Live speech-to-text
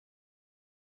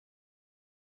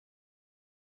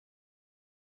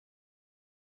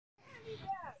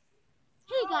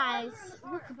guys,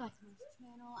 welcome back to my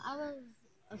channel. I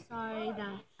was sorry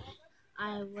that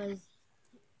I was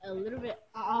a little bit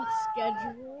off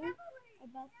schedule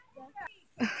about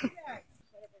that.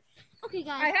 Okay,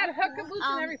 guys. I had a hook caboose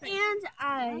and everything.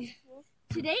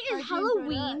 Today is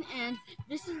Halloween, and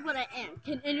this is what I am.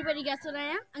 Can anybody guess what I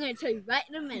am? I'm gonna tell you right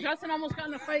in a minute. Justin almost got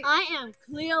in a fight. I am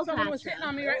Cleopatra. Someone was hitting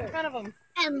on me right in front of him.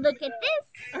 And look at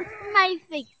this, my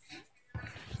face.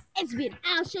 It's weird.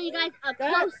 I'll show you guys a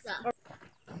close up.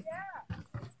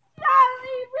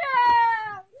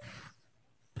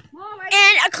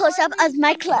 And a close up of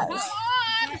my clothes.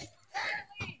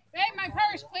 Babe, my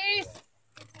purse, please.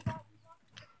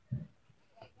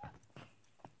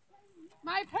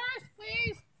 My purse,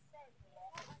 please.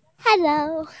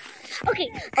 Hello. Okay.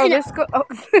 Oh, this go. Oh,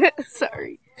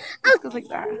 sorry. This goes like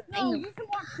that. No, you can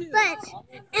walk too.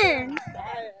 And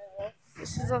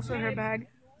This is also her bag.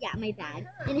 yeah, my bag.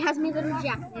 And it has my little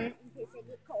jacket in it in case I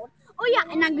get cold. Oh yeah,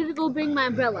 and I'm gonna go bring my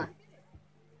umbrella.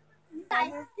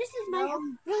 Guys, this is my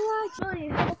umbrella.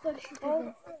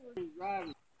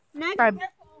 Next.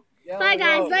 Bye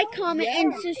guys, like, comment,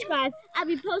 and subscribe. I'll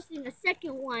be posting a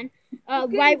second one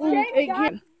right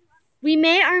when we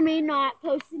may or may not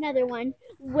post another one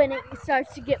when it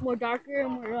starts to get more darker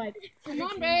and we're like, Come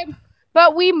on, babe.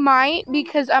 But we might,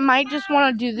 because I might just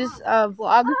want to do this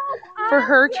vlog for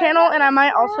her channel, and I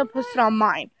might also post it on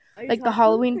mine, like the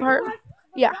Halloween part.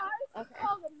 Yeah. okay.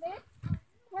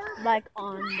 Like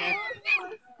on the...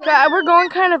 Yeah, we're going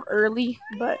kind of early,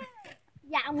 but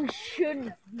Yeah, we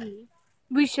shouldn't be.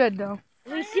 we should though.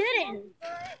 We shouldn't.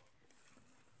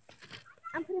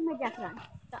 I'm putting my jacket on.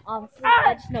 But obviously,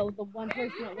 I just know the one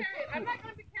person that looks I'm not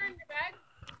going to be carrying your bag.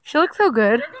 She looks so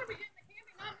good. You're going to be getting the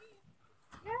candy,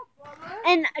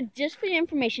 not me. And just for your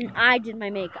information, I did my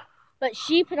makeup. But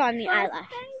she put on the eyelashes.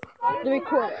 The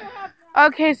recorder.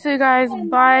 Okay, so guys,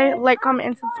 bye, like, comment,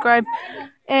 and subscribe.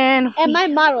 And My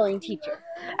modeling teacher.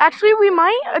 actually, we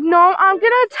might. No, I'm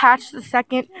gonna attach the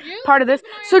second part of this.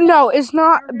 So no, it's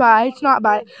not bye. It's not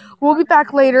bye. We'll be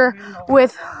back later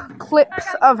with clips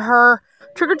of her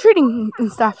trick or treating and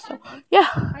stuff. So yeah.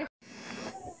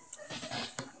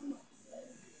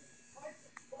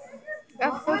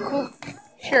 That's so cool.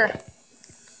 Sure.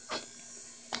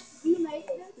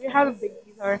 How big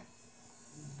these are.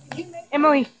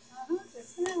 Emily.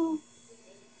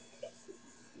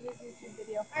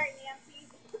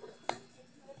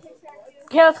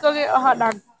 Okay, let's go get a hot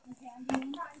dog.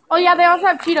 Oh yeah, they also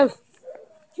have Cheetos.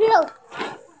 Cheetos.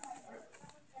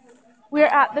 We're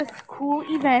at this cool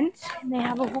event, and they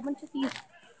have a whole bunch of these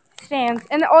stands.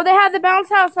 And oh, they have the bounce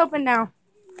house open now.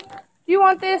 Do you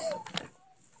want this?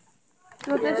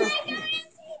 Do you want this? Do you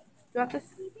want this?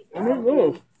 I mean,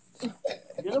 little.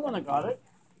 You're the one that got it.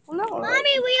 Well, no.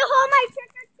 Mommy, will you hold my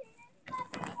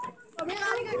trick-or-treating?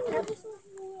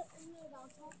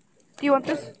 Do you want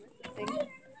this?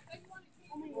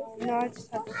 No, I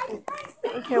just have this one.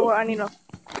 Okay, well, I need a...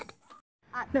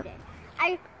 No.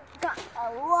 I got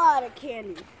a lot of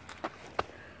candy.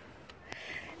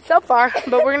 So far,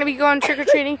 but we're gonna be going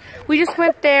trick-or-treating. We just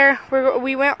went there.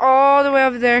 We went all the way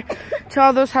over there to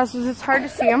all those houses. It's hard to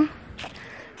see them,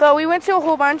 but we went to a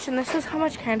whole bunch, and this is how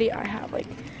much candy I have. Like,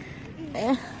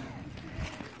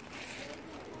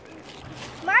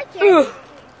 My candy. Ugh.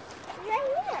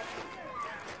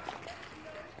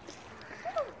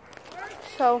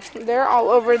 So they're all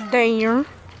over there,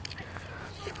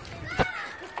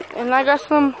 and I got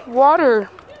some water.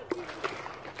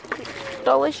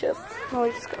 Delicious. No, we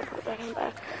just gotta put it back in the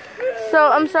bag. So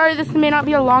I'm sorry this may not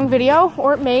be a long video,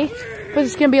 or it may, but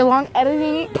it's gonna be a long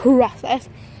editing process.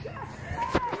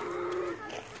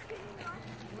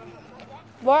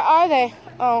 Where are they?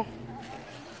 Oh,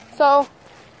 so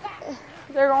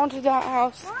they're going to that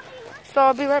house. So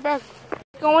I'll be right back.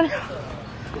 Going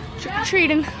trick or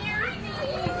treating.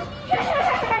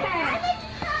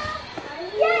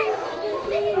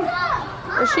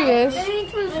 There she is.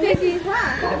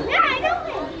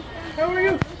 How are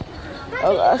you?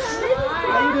 Oh gosh.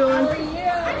 How you doing?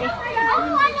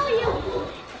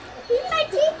 He's my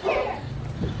teacher.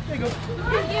 There you go.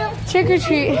 Trick or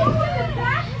treat.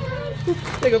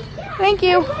 There you go. Thank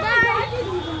you.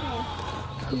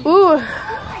 Ooh.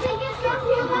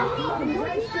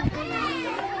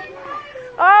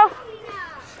 Oh.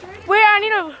 Wait, I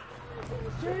need a...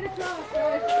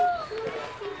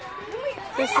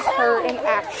 This is her in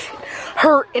action.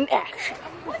 Her in action.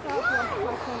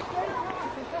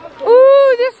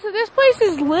 Ooh, this place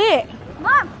is lit.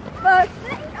 Mom, first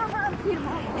thing I'm gonna feed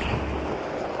Mom.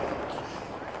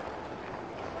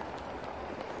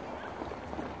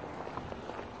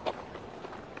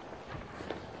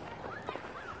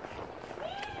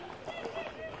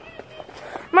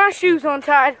 my shoes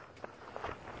untied.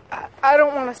 I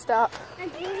don't want to stop.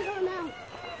 And where are we going now?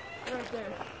 Right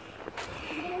there.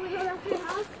 You gonna go back to your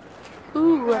house?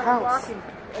 Ooh, a house. Walking.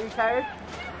 Are you tired?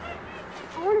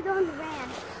 I want to go in the van.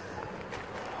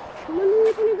 When are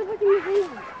we going to go back in the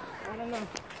van? I don't know.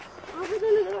 Are we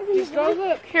going to go back in the Just go van?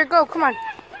 look. Here, go. Come on.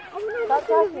 Are we going to go back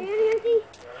in the van,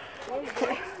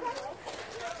 Auntie?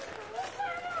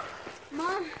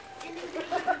 Mom.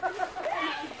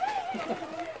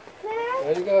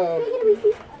 There you go.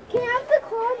 Can I have the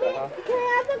car, man? Can I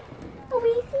have the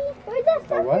Weezy? Where's that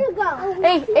stuff what? go?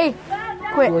 Hey, hey.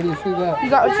 Quit. Where do you see that? You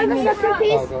got what Can you I need. have the sucker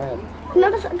piece? Oh, go ahead. Can I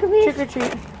have the sucker piece? Trick or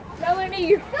treat.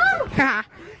 Melanie. No! Ha.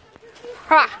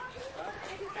 Ha.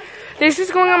 This is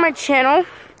going on my channel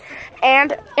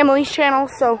and Emily's channel,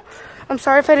 so I'm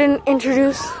sorry if I didn't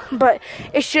introduce, but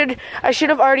I should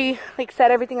have already like said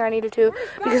everything I needed to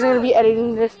because I'm gonna be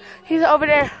editing this. He's over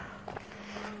there.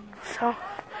 So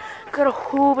got a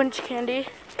whole bunch of candy.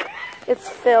 It's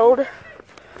filled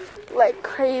like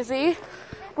crazy.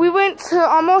 We went to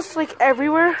almost like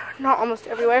everywhere, not almost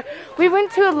everywhere. We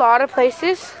went to a lot of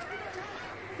places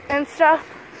and stuff.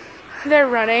 They're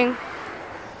running.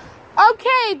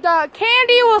 Okay, the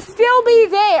candy will still be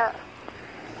there.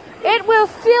 It will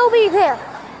still be there.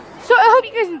 So I hope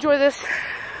you guys enjoy this.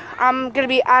 I'm going to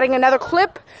be adding another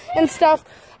clip and stuff.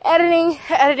 Editing.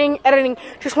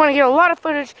 Just want to get a lot of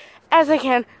footage as I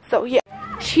can. So yeah.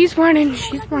 She's running. No,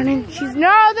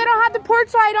 they don't have the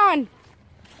porch light on.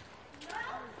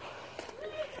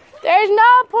 There's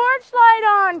no porch light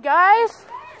on, guys.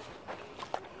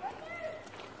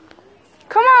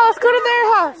 Come on, let's go to their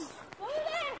house.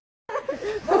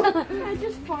 I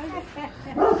just farted.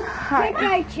 Trick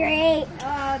or treat.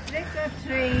 Oh, trick or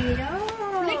treat.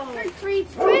 Oh. Trick or treat.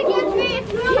 Trick or treat.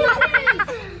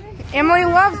 Emily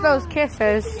loves those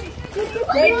kisses. Trick or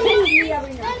treat.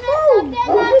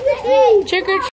 Trick or treat.